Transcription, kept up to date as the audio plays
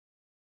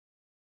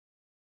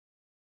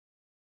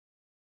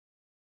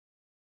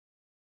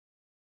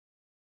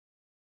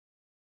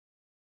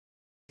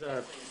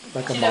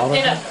Like a model?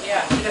 Yeah,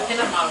 she's a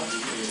pinup model.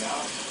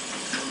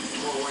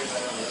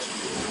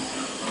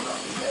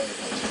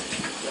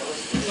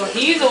 So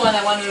he's the one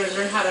that wanted to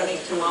learn how to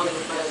make tamales.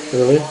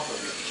 Really?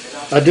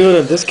 I do it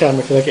on this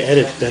camera because I can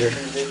edit better.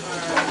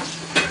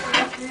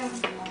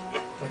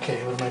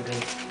 Okay, what am I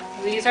doing?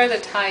 These are the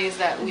ties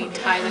that we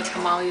tie the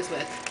tamales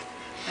with.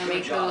 And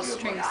make little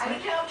strings.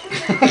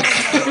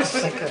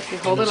 You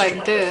hold it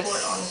like this,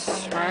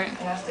 right?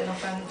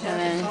 And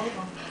then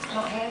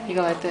you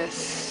go like this.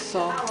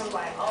 So it's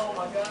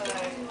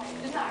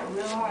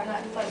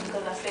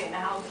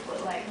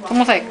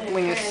almost like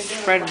when you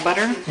spread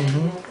butter.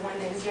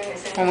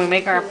 When we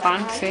make our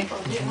pan, see?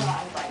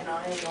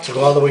 So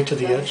go all the way to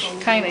the edge?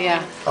 Kinda,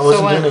 yeah. I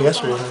wasn't doing it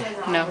yesterday,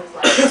 huh? No.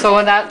 So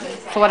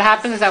what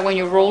happens is that when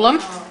you roll them,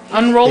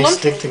 unroll them, they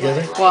stick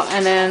together? Well,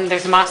 and then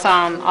there's masa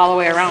on all the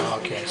way around. Oh,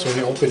 okay, so when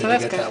you open it, you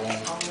get that one.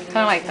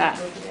 Kind of like that.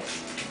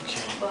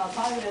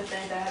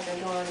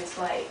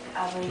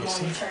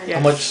 Yeah.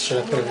 How much should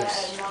I put in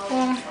this?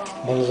 Well,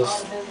 one of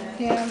those?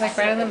 Yeah, like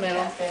right in the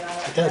middle.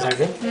 Like that, is that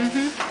good?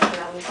 Mm-hmm.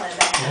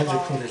 My hands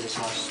are clean as this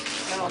sauce.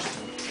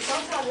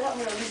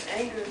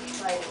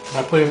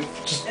 I put it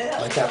just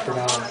like that for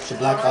now. The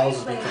black olives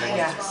is making it.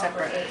 Yeah,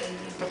 separate.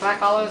 The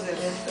black olives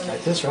is...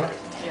 Like this, right?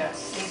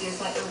 Yes.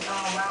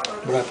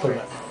 Where do I put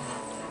it?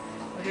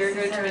 We're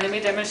going to, let me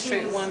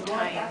demonstrate one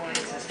time.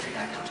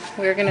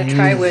 We're going to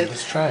try with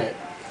let's try it.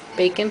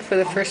 Bacon for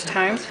the first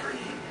time.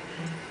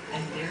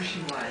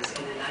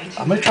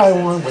 I'm going to try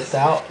one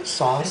without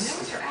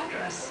sauce.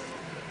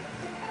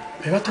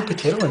 Maybe I'll throw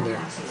potato in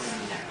there.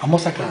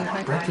 Almost like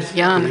a breakfast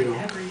burrito.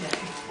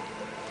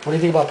 What do you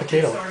think about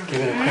potato?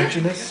 Give it a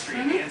crunchiness?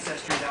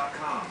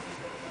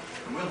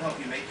 We'll help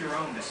you make your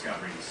own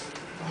discoveries.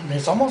 I mean,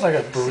 it's almost like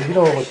a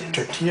burrito with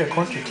tortilla,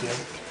 corn tortilla.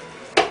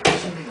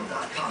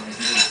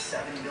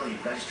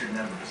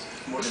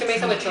 We should make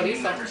some with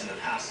chorizo.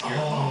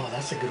 Oh,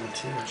 that's a good one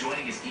too.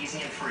 Joining is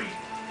easy and free.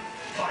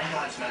 Find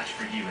God's match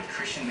for you at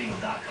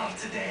christianmingle.com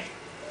today.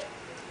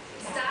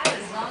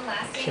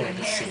 Okay,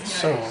 let's see.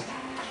 So,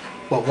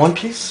 what, one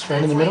piece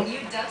right in the middle?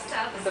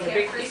 The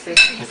big pieces.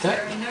 Like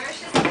that?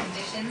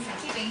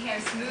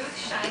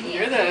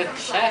 You're the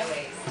chef.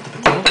 With the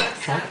potato?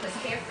 Try it.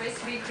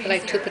 I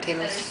like two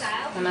potatoes.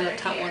 One on the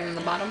top, one on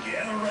the bottom. Like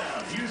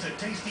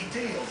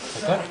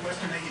that?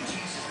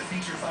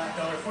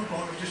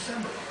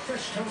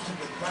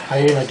 How are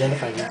you going to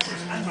identify these?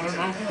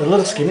 They're a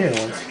little skinnier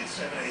ones.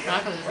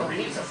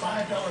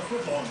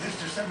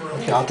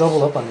 Okay, I'll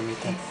double up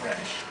underneath them.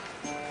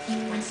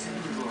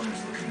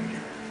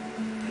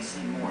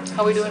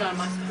 How are we doing on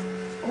masa?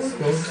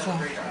 Very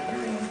soft.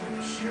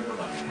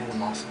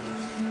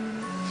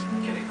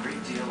 Get a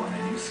great deal on a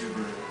new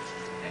Subaru,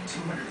 and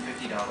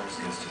 $250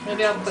 goes to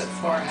Maybe I'll put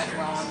 4 as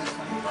well on this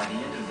one. By the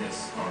end of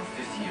this, our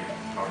 5th year,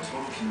 our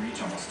total can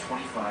reach almost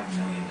 $25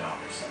 million.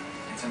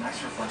 It's a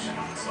nice reflection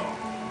on us all.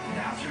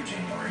 Now through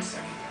January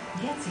 2nd.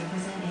 Get 0%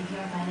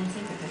 APR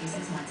financing for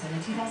 36 months on a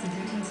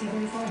 2013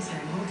 Subaru Forester,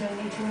 and we'll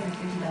donate $250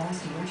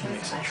 to your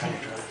choice.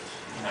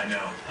 I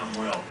know, I'm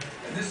Will.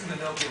 And this is the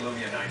Nokia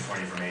Lumia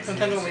 920 from AT&T.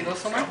 Sometimes when we go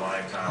somewhere,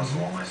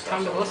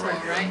 time to go somewhere,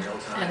 right?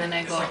 And then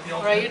I go,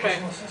 alright, you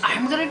drive.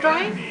 I'm gonna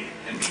drive? I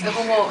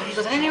go, well, he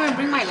goes, I didn't even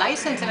bring my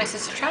license. And I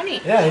said,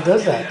 Trani. Yeah, he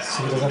does that,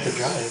 so he doesn't have to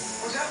drive.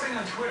 What's happening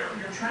on Twitter?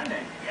 You're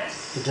trending.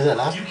 Yes. He did that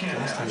last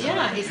time.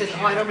 Yeah, he says,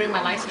 oh, I don't bring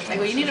my license. I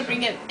go, you need to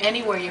bring it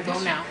anywhere you go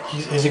now.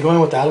 Is he going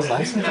without his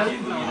license? No.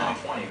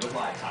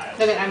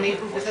 Look at, I mean,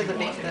 this is the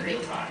bacon.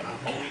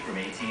 Only from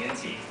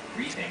AT&T.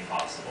 Rethink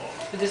possible.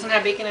 Does this one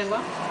have bacon as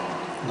well?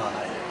 No,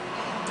 not yet.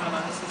 No,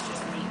 this is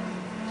just meat.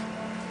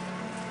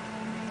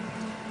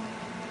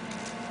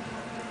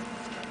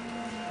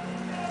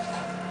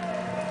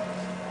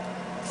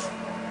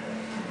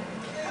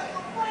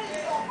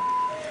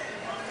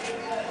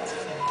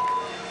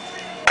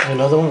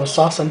 Another one with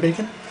sauce and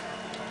bacon?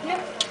 Yeah.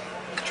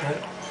 Try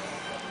it.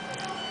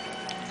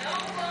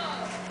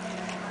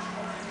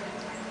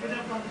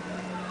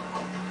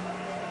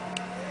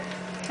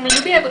 I mean,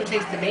 you'll be able to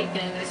taste the bacon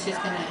and it's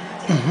just gonna...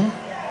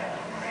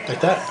 Like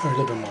that? Or a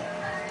little bit more?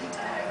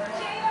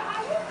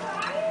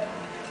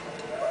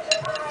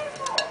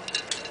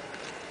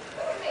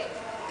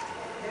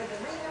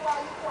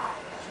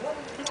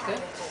 That's good.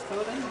 Just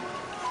throw it in.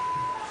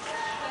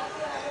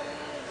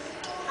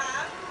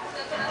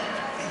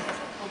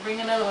 I'll bring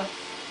another one.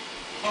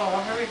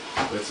 Oh, hurry.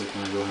 That's like,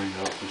 can I go hang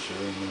out for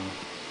sure?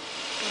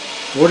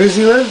 No. Where does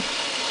he live?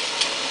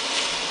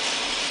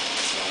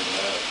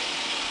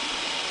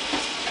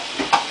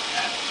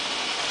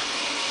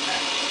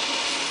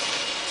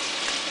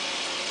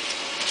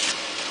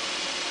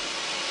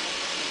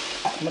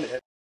 I'm gonna